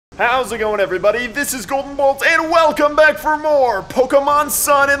How's it going, everybody? This is Golden Bolt, and welcome back for more Pokemon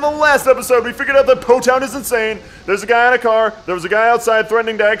Sun. In the last episode, we figured out that Po-Town is insane. There's a guy in a car. There was a guy outside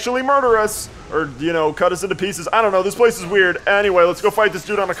threatening to actually murder us. Or, you know, cut us into pieces. I don't know. This place is weird. Anyway, let's go fight this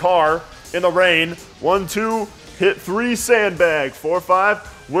dude on a car in the rain. 1, 2, hit 3 sandbag. 4,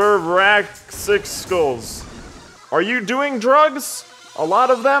 5. We're racked 6 skulls. Are you doing drugs? A lot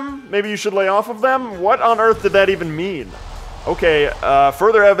of them? Maybe you should lay off of them? What on earth did that even mean? Okay,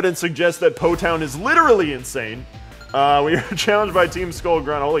 further evidence suggests that Po-Town is literally insane. We were challenged by Team Skull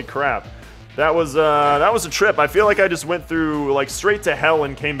Grunt. Holy crap. That was a trip. I feel like I just went through, like, straight to hell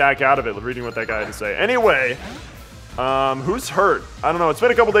and came back out of it, reading what that guy had to say. Anyway, who's hurt? I don't know. It's been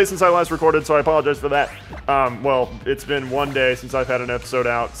a couple days since I last recorded, so I apologize for that. Well, it's been 1 day since I've had an episode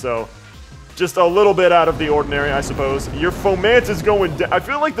out, so just a little bit out of the ordinary, I suppose. Your Fomantis going down. I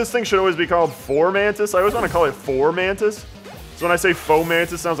feel like this thing should always be called Fomantis. I always want to call it Fomantis. So when I say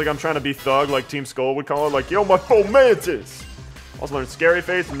Fomantis, sounds like I'm trying to be thug, like Team Skull would call it. Like, yo, my Fomantis! Also learned Scary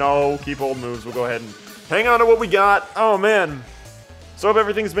Face. No, keep old moves. We'll go ahead and hang on to what we got. Oh, man. So if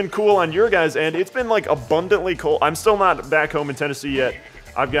everything's been cool on your guys' end, it's been, like, abundantly cold. I'm still not back home in Tennessee yet.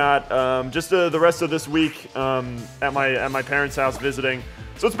 I've got just the rest of this week at my parents' house visiting.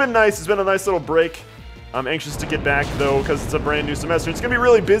 So it's been nice. It's been a nice little break. I'm anxious to get back, though, because it's a brand new semester. It's going to be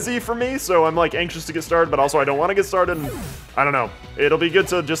really busy for me, so I'm, like, anxious to get started, but also I don't want to get started, and I don't know. It'll be good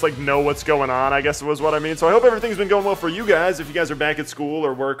to just, like, know what's going on, I guess was what I mean. So I hope everything's been going well for you guys, if you guys are back at school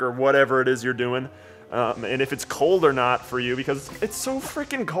or work or whatever it is you're doing. And if it's cold or not for you, because it's so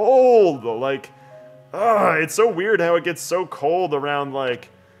freaking cold. Like, it's so weird how it gets so cold around, like,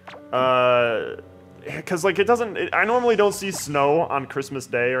 because, like, I normally don't see snow on Christmas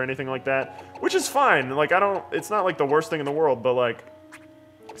Day or anything like that, which is fine. Like, it's not, like, the worst thing in the world, but, like,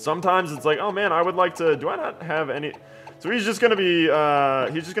 sometimes it's like, oh, man, I would like to, do I not have any, so he's just gonna be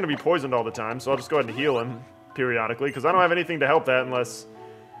poisoned all the time, so I'll just go ahead and heal him periodically, because I don't have anything to help that unless,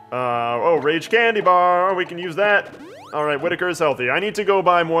 oh, Rage Candy Bar, we can use that. Alright, Whitaker is healthy. I need to go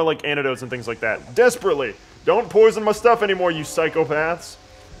buy more, like, antidotes and things like that. Desperately. Don't poison my stuff anymore, you psychopaths.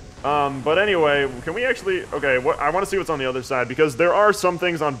 But anyway, can we actually, okay, I want to see what's on the other side, because there are some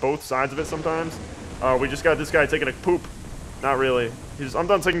things on both sides of it sometimes. We just got this guy taking a poop. Not really. I'm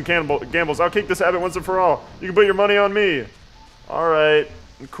done taking gambles. I'll kick this habit once and for all. You can put your money on me. Alright,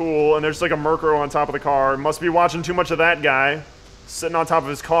 cool. And there's like a Murkrow on top of the car. Must be watching too much of that guy, sitting on top of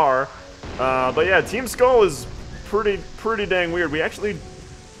his car. But yeah, Team Skull is pretty dang weird. We actually,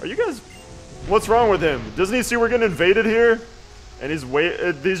 are you guys, what's wrong with him? Doesn't he see we're getting invaded here? And he's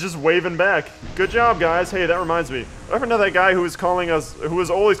just waving back. Good job, guys. Hey, that reminds me. I ever know that guy who was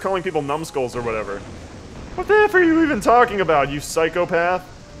always calling people numbskulls or whatever? What the F are you even talking about, you psychopath?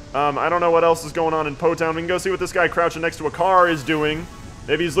 I don't know what else is going on in Po-Town. We can go see what this guy crouching next to a car is doing.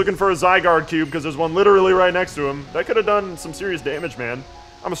 Maybe he's looking for a Zygarde cube, because there's one literally right next to him. That could have done some serious damage, man.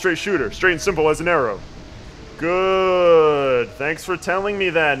 I'm a straight shooter. Straight and simple as an arrow. Good. Thanks for telling me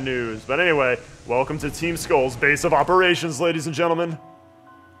that news. But anyway, welcome to Team Skull's base of operations, ladies and gentlemen.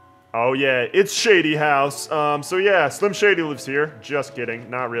 Oh yeah, it's Shady House. So yeah, Slim Shady lives here. Just kidding,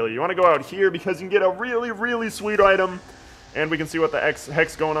 not really. You want to go out here because you can get a really sweet item, and we can see what the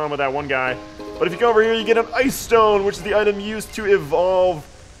heck's going on with that one guy. But if you go over here, you get an Ice Stone, which is the item used to evolve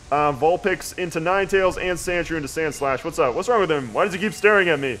Vulpix into Ninetales and Sandshrew into Sandslash. What's up? What's wrong with him? Why does he keep staring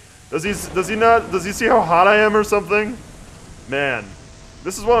at me? Does he see how hot I am or something? Man,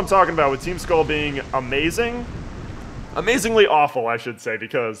 this is what I'm talking about with Team Skull being amazing. Amazingly awful, I should say,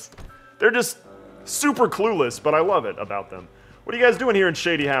 because they're just super clueless, but I love it about them. What are you guys doing here in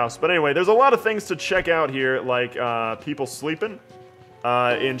Shady House? But anyway, there's a lot of things to check out here, like people sleeping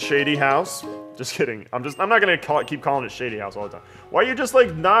in Shady House. Just kidding. I'm not gonna keep calling it Shady House all the time. Why are you just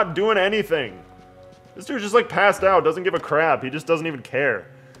like not doing anything? This dude's just like passed out, doesn't give a crap. He just doesn't even care.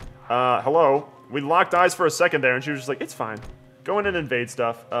 Hello. We locked eyes for a second there, and she was just like, it's fine. Go in and invade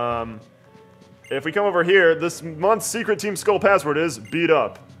stuff. If we come over here, this month's secret Team Skull password is beat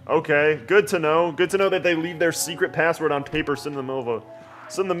up. Okay, good to know. Good to know that they leave their secret password on paper sitting in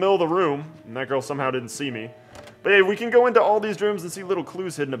the middle of the room. And that girl somehow didn't see me. But hey, we can go into all these rooms and see little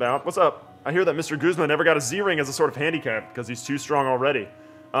clues hidden about. What's up? I hear that Mr. Guzman never got a Z-Ring as a sort of handicap because he's too strong already.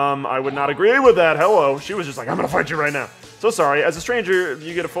 I would not agree with that. Hello. She was just like, I'm gonna fight you right now. So sorry. As a stranger,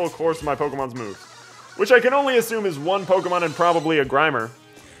 you get a full course of my Pokemon's moves. Which I can only assume is one Pokemon and probably a Grimer.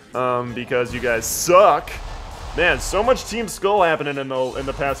 Because you guys suck. Man, so much Team Skull happening in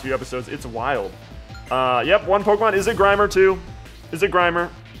the past few episodes. It's wild. Yep, one Pokemon. Is it Grimer, too? Is it Grimer?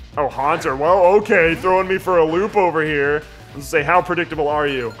 Oh, Haunter. Well, okay. Throwing me for a loop over here. Let's say, how predictable are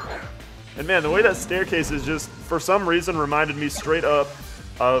you? And man, the way that staircase is just, for some reason, reminded me straight up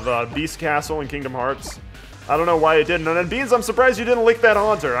of Beast Castle in Kingdom Hearts. I don't know why it didn't. And then Beans, I'm surprised you didn't lick that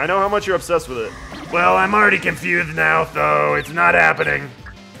Haunter. I know how much you're obsessed with it. Well, I'm already confused now, though. It's not happening.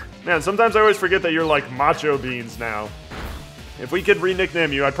 Man, sometimes I always forget that you're like Macho Beans now. If we could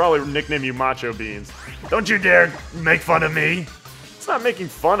re-nickname you, I'd probably nickname you Macho Beans. Don't you dare make fun of me. It's not making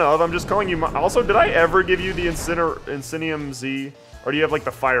fun of, I'm just calling you also, did I ever give you the Incinium Z? Or do you have like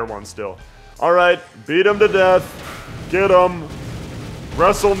the fire one still? Alright, beat him to death. Get him.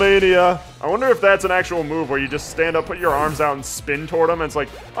 WrestleMania. I wonder if that's an actual move where you just stand up, put your arms out, and spin toward him, and it's like,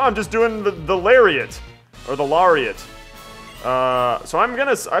 oh, I'm just doing the lariat. Or the lariat. So I'm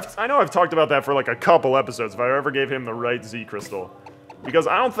gonna, I know I've talked about that for like a couple episodes, if I ever gave him the right Z crystal. Because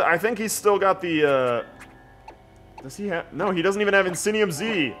I think he's still got the, does he have, no, he doesn't even have Incinium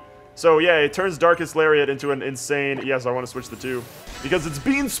Z. So yeah, it turns Darkest Lariat into an insane, yes, I want to switch the two. Because it's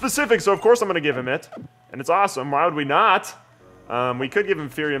Bean specific, so of course I'm gonna give him it. And it's awesome, why would we not? We could give him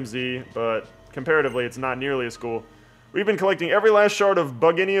Furium Z, but comparatively it's not nearly as cool. We've been collecting every last shard of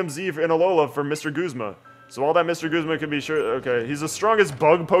Buginium Z in Alola for Mr. Guzma. So all that Mr. Guzma could be sure, okay, he's the strongest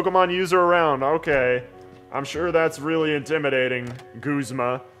bug Pokemon user around, okay. I'm sure that's really intimidating,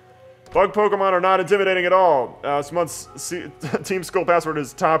 Guzma. Bug Pokemon are not intimidating at all. This month's Team Skull password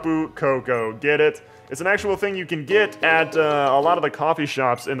is Tapu Koko, get it? It's an actual thing you can get at a lot of the coffee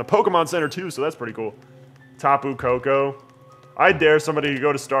shops in the Pokemon Center too, so that's pretty cool. Tapu Koko. I dare somebody to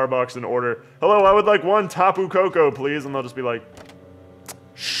go to Starbucks and order, hello, I would like one Tapu Koko, please, and they'll just be like,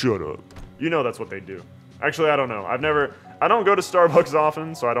 shut up. You know that's what they do. Actually, I don't know. I don't go to Starbucks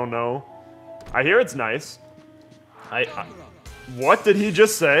often, so I don't know. I hear it's nice. What did he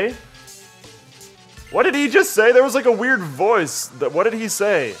just say? What did he just say? There was like a weird voice. What did he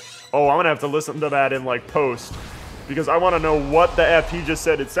say? Oh, I'm gonna have to listen to that in like post. Because I want to know what the F he just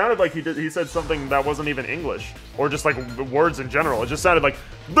said. It sounded like he said something that wasn't even English. Or just like words in general. It just sounded like,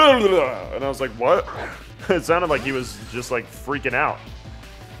 blah, blah, blah. And I was like, what? It sounded like he was just like freaking out.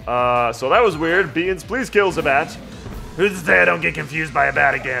 So that was weird. Beans, please kill Zubat. Who's to say I don't get confused by a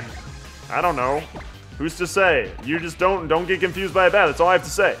bat again? I don't know. Who's to say? You just don't get confused by a bat. That's all I have to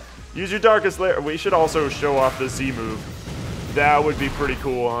say. Use your Darkest Lair. We should also show off the Z move. That would be pretty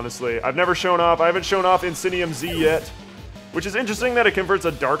cool, honestly. I've never shown off. I haven't shown off Incinium Z yet. Which is interesting that it converts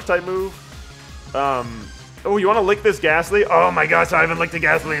a dark type move. Oh, you want to lick this Ghastly? Oh my gosh, I haven't licked a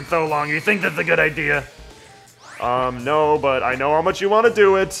Ghastly in so long. You think that's a good idea? No, but I know how much you want to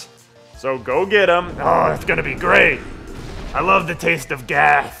do it. So go get him. Oh, it's gonna be great. I love the taste of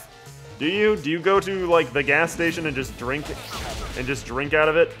gas. Do you? Do you go to, like, the gas station and just drink out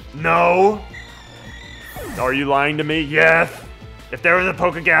of it? No. Are you lying to me? Yes. If there was a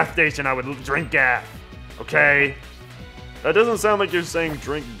Poke gas station, I would drink gas. Okay? That doesn't sound like you're saying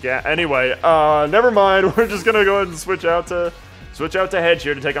drink gas. Anyway, never mind. We're just gonna go ahead and switch out to Hedge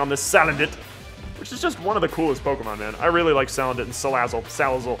here to take on this Salandit, which is just one of the coolest Pokemon, man. I really like Salandit and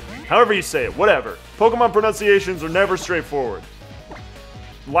Salazzle, however you say it, whatever. Pokemon pronunciations are never straightforward.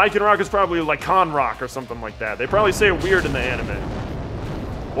 Lycanroc is probably Lycanroc or something like that. They probably say it weird in the anime.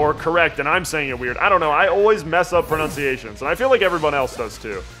 Or correct, and I'm saying it weird. I don't know, I always mess up pronunciations, and I feel like everyone else does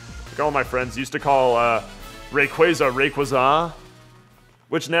too. Like all my friends used to call Rayquaza,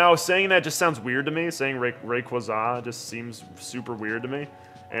 which now saying that just sounds weird to me. Saying Rayquaza just seems super weird to me.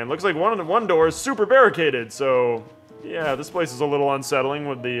 And looks like one door is super barricaded, so yeah, this place is a little unsettling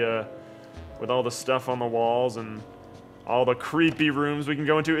with the with all the stuff on the walls and all the creepy rooms we can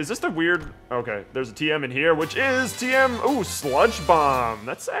go into. Is this the weird? Okay, there's a TM in here, which is TM. Ooh, Sludge Bomb.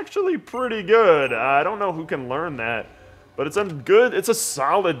 That's actually pretty good. I don't know who can learn that, but it's a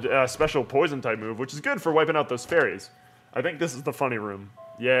solid special poison type move, which is good for wiping out those fairies. I think this is the funny room.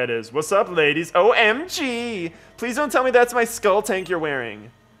 Yeah, it is. What's up, ladies? OMG! Please don't tell me that's my skull tank you're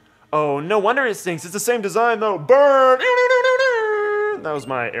wearing. Oh, no wonder it stinks. It's the same design, though. Burn! That was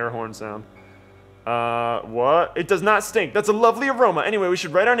my air horn sound. What? It does not stink. That's a lovely aroma. Anyway, we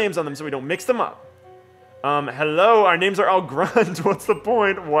should write our names on them so we don't mix them up. Hello, our names are all grunt. What's the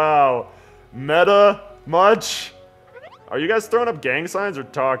point? Wow. Meta? Much? Are you guys throwing up gang signs or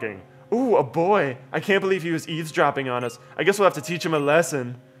talking? Ooh, a boy. I can't believe he was eavesdropping on us. I guess we'll have to teach him a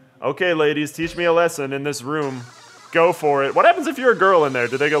lesson. Okay, ladies, teach me a lesson in this room. Go for it. What happens if you're a girl in there?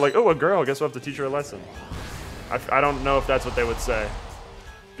 Do they go like, oh, a girl, I guess we'll have to teach her a lesson? I don't know if that's what they would say.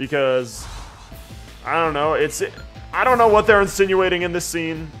 Because, I don't know, I don't know what they're insinuating in this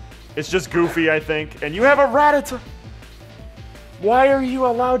scene. It's just goofy, I think. And you have a Rattata! Why are you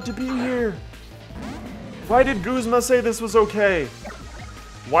allowed to be here? Why did Guzma say this was okay?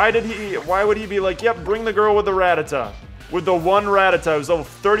 Why would he be like, yep, bring the girl with the Rattata. With the one Rattata who's level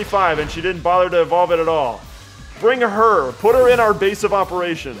 35 and she didn't bother to evolve it at all. Bring her. Put her in our base of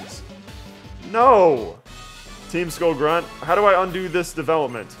operations. No. Team Skull Grunt. How do I undo this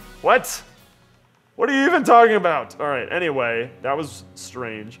development? What? What are you even talking about? All right, anyway, that was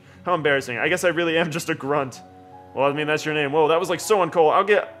strange. How embarrassing. I guess I really am just a grunt. Well, I mean, that's your name. Whoa, that was like so uncool. I'll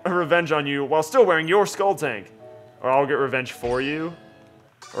get revenge on you while still wearing your skull tank. Or I'll get revenge for you.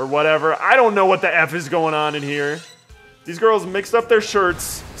 Or whatever. I don't know what the F is going on in here. These girls mixed up their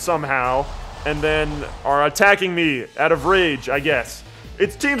shirts somehow and then are attacking me out of rage, I guess.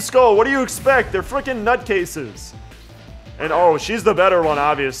 It's Team Skull. What do you expect? They're freaking nutcases. And oh, she's the better one,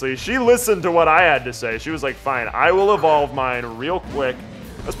 obviously. She listened to what I had to say. She was like, fine, I will evolve mine real quick.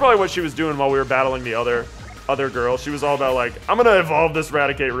 That's probably what she was doing while we were battling the other girl. She was all about like, I'm gonna evolve this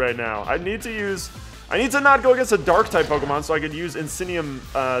Raticate right now. I need to not go against a dark type Pokemon so I could use Insinium,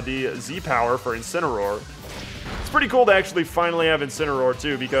 the Z power for Incineroar. It's pretty cool to actually finally have Incineroar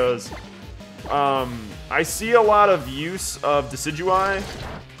too because I see a lot of use of Decidueye.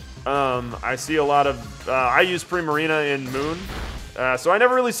 I see a lot of, I use Primarina in Moon, so I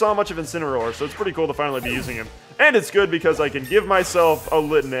never really saw much of Incineroar, so it's pretty cool to finally be using him. And it's good because I can give myself a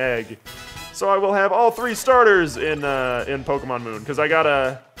Litten Egg. So I will have all 3 starters in Pokemon Moon, because I got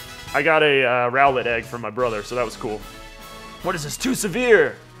a Rowlet egg from my brother, so that was cool. What is this, too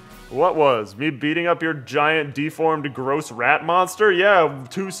severe? What was? Me beating up your giant, deformed, gross rat monster? Yeah,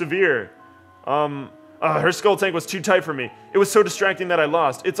 too severe. Her skull tank was too tight for me. It was so distracting that I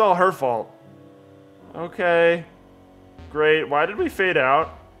lost. It's all her fault. Okay. Great. Why did we fade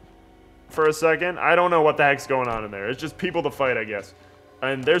out for a second? I don't know what the heck's going on in there. It's just people to fight, I guess.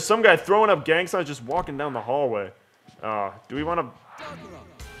 And there's some guy throwing up gang signs just walking down the hallway. Do we want to...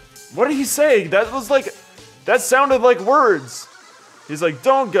 What did he say? That was like... That sounded like words. He's like,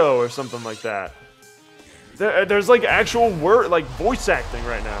 don't go, or something like that. There's like actual word, like voice acting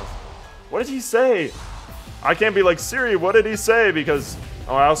right now. What did he say? I can't be like, Siri, what did he say? Because,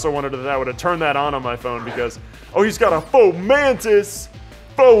 oh, I also wanted that would have turned that on my phone because, oh, he's got a Fomantis.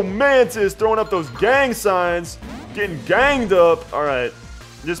 Fomantis throwing up those gang signs, getting ganged up. All right,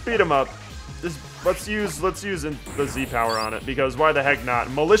 just beat him up. Just let's use the Z power on it because why the heck not?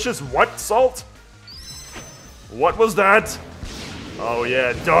 Malicious what salt? What was that? Oh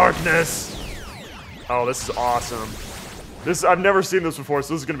yeah, darkness. Oh, this is awesome. I've never seen this before,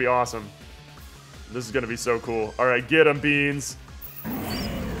 so this is gonna be awesome. This is gonna be so cool. All right, get him, Beans.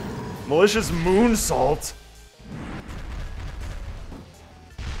 Malicious Moonsault.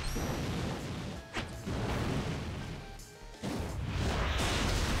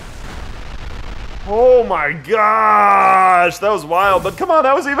 Oh my gosh, that was wild. But come on,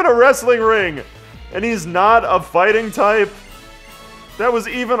 that was even a wrestling ring. And he's not a fighting type. That was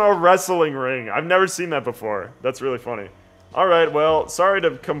even a wrestling ring. I've never seen that before. That's really funny. All right, well, sorry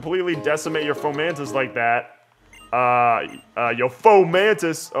to completely decimate your Fomantis like that. Your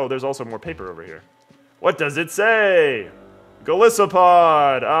Fomantis. Oh, there's also more paper over here. What does it say?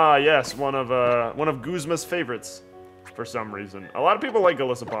 Golisopod. Ah, yes, one of Guzma's favorites for some reason. A lot of people like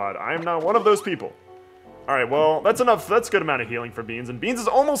Golisopod. I am not one of those people. All right, well, that's enough. That's a good amount of healing for Beans, and Beans is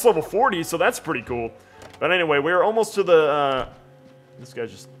almost level 40, so that's pretty cool. But anyway, we're almost to the. This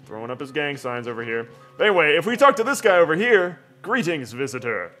guy's just throwing up his gang signs over here. But anyway, if we talk to this guy over here, greetings,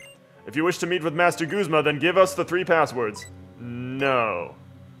 visitor. If you wish to meet with Master Guzma, then give us the 3 passwords. No.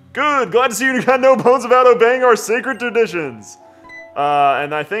 Good, glad to see you got no bones about obeying our sacred traditions.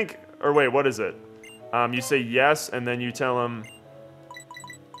 And I think, or wait, what is it? You say yes, and then you tell him,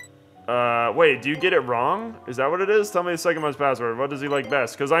 wait, do you get it wrong? Is that what it is? Tell me the second most password. What does he like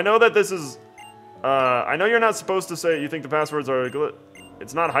best? Because I know that this is, I know you're not supposed to say you think the passwords are,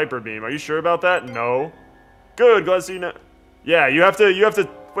 it's not Hyper Beam. Are you sure about that? No. Good, glad to see you know. Yeah, you have to,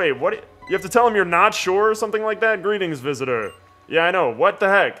 wait, what? You have to tell him you're not sure or something like that? Greetings, visitor. Yeah, I know. What the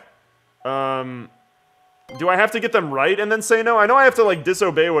heck? Do I have to get them right and then say no? I know I have to, like,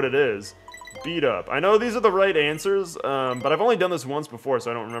 disobey what it is. Beat up. I know these are the right answers, but I've only done this once before, so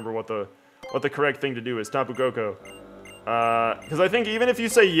I don't remember what the correct thing to do is. Tapu Koko. Because I think even if you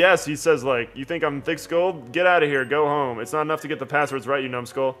say yes, he says, like, you think I'm thick-skulled? Get out of here. Go home. It's not enough to get the passwords right, you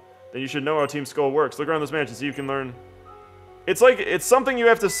numbskull. Then you should know how Team Skull works. Look around this mansion, see if you can learn. It's like, it's something you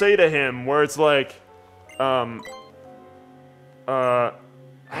have to say to him where it's like, I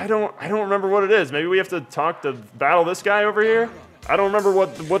don't remember what it is. Maybe we have to talk to battle this guy over here? I don't remember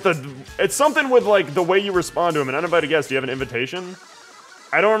what the, it's something with like the way you respond to him, and I'm about to guess, do you have an invitation?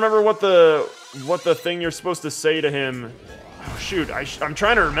 I don't remember what the thing you're supposed to say to him. Oh shoot, I'm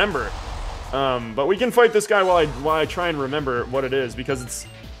trying to remember. But we can fight this guy while I try and remember what it is, because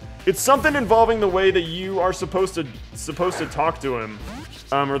it's something involving the way that you are supposed to talk to him,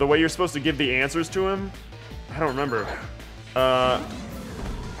 or the way you're supposed to give the answers to him. I don't remember. I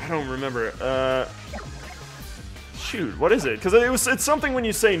don't remember. Shoot, what is it? Because it's something when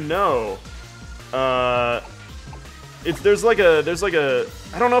you say no. There's like a.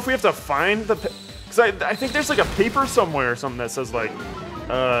 I don't know if we have to find the. Because I think there's like a paper somewhere or something that says like,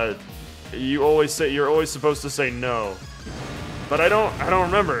 you're always supposed to say no. But I don't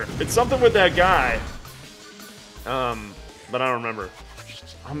remember. It's something with that guy. But I don't remember.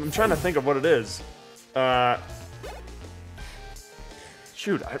 I'm trying to think of what it is.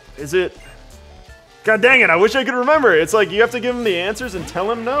 Shoot, is it? God dang it, I wish I could remember. It's like you have to give him the answers and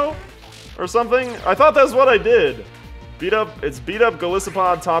tell him no? Or something? I thought that's what I did. It's beat up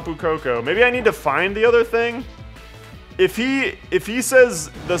Golisopod, Tapu Koko. Maybe I need to find the other thing? If he says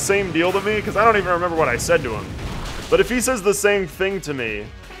the same deal to me, because I don't even remember what I said to him. But if he says the same thing to me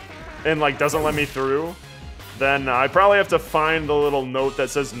and like doesn't let me through, then I probably have to find the little note that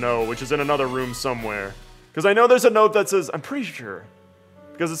says no, which is in another room somewhere. Because I know there's a note that says, I'm pretty sure.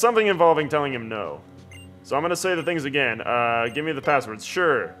 Because it's something involving telling him no. So I'm going to say the things again. Give me the passwords.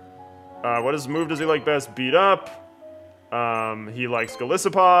 Sure. What move does he like best? Beat up. He likes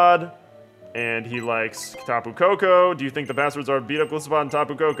Golisopod. And he likes Tapu Koko. Do you think the passwords are beat up Golisopod and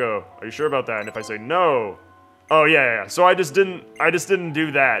Tapu Koko? Are you sure about that? And if I say no... Oh, yeah. So I just didn't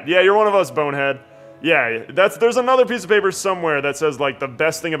do that. Yeah, you're one of us, bonehead. Yeah, there's another piece of paper somewhere that says, like, the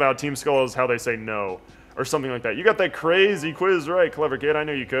best thing about Team Skull is how they say no. Or something like that. You got that crazy quiz right, clever kid. I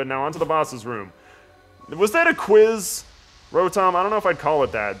knew you could. Now on to the boss's room. Was that a quiz, Rotom? I don't know if I'd call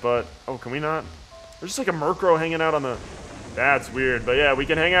it that, but... Oh, can we not? There's just like a Murkrow hanging out on the... That's weird. But yeah, we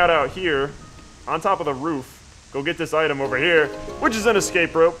can hang out here, on top of the roof. Go get this item over here, which is an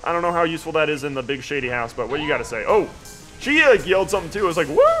escape rope. I don't know how useful that is in the big shady house, but what do you gotta say? Oh! She like, yelled something too. I was like,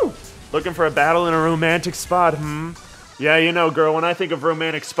 woo! Looking for a battle in a romantic spot, Yeah, you know, girl, when I think of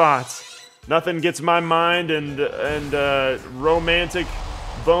romantic spots, nothing gets my mind and romantic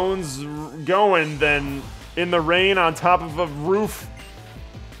bones going than in the rain on top of a roof.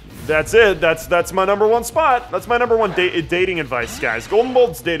 That's it. That's my #1 spot. That's my #1 dating advice, guys. Golden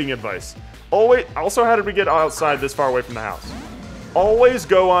Bolt's dating advice. Always. Also, how did we get outside this far away from the house? Always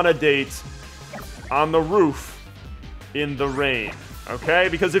go on a date on the roof in the rain. Okay?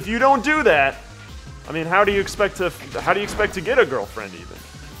 Because if you don't do that, I mean, how do you expect to get a girlfriend even?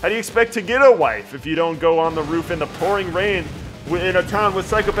 How do you expect to get a wife if you don't go on the roof in the pouring rain in a town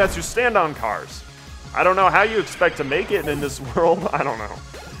with psychopaths who stand on cars? I don't know how you expect to make it in this world. I don't know.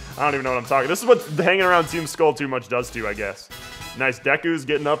 I don't even know what I'm talking. This is what hanging around Team Skull too much does to you, I guess. Nice, Deku's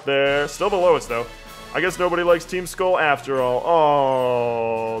getting up there. Still the lowest, though. I guess nobody likes Team Skull after all.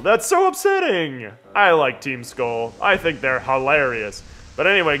 Oh, that's so upsetting. I like Team Skull. I think they're hilarious. But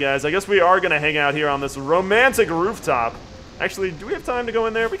anyway, guys, I guess we are going to hang out here on this romantic rooftop. Actually, do we have time to go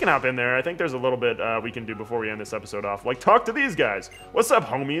in there? We can hop in there. I think there's a little bit we can do before we end this episode off. Like, talk to these guys. What's up,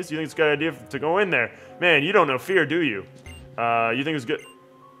 homies? You think it's a good idea to go in there? Man, you don't know fear, do you? You think it's good...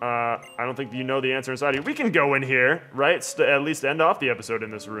 I don't think you know the answer inside here. We can go in here, right? At least end off the episode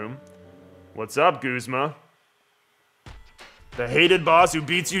in this room. What's up, Guzma? The hated boss who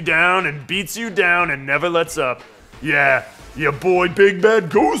beats you down and never lets up. Yeah, your boy Big Bad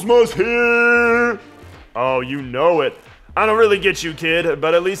Guzma's here! Oh, you know it. I don't really get you, kid,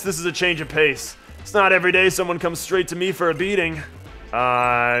 but at least this is a change of pace. It's not every day someone comes straight to me for a beating.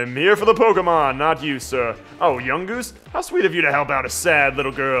 I'm here for the Pokémon, not you, sir. Oh, Young Goose? How sweet of you to help out a sad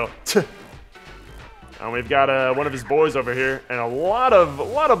little girl. And we've got one of his boys over here, and a lot of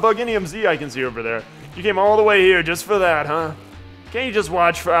Buginium Z I can see over there. You came all the way here just for that, huh? Can't you just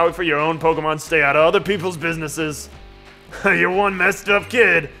watch out for your own Pokemon, stay out of other people's businesses? You're one messed up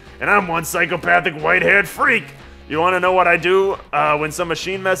kid, and I'm one psychopathic white-haired freak. You want to know what I do when some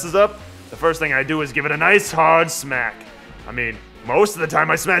machine messes up? The first thing I do is give it a nice hard smack. I mean, most of the time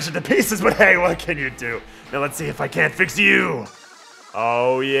I smash it to pieces, but hey, what can you do? Now let's see if I can't fix you.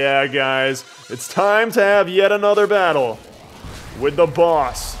 Oh yeah, guys. It's time to have yet another battle with the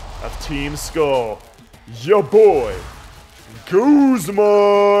boss of Team Skull. Ya boy,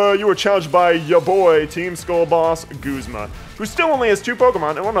 Guzma! You were challenged by ya boy, Team Skull boss, Guzma, who still only has 2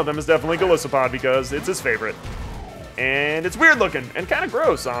 Pokemon, and one of them is definitely Golisopod because it's his favorite. And it's weird looking, and kind of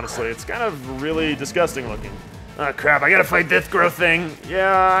gross, honestly. It's kind of really disgusting looking. Oh crap, I gotta fight this growth thing.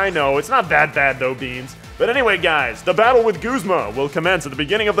 Yeah, I know, it's not that bad though, Beans. But anyway, guys, the battle with Guzma will commence at the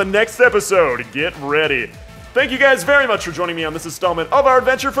beginning of the next episode. Get ready. Thank you guys very much for joining me on this installment of our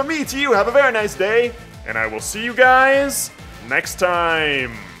adventure. From me to you, have a very nice day, and I will see you guys next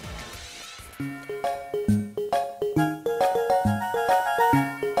time.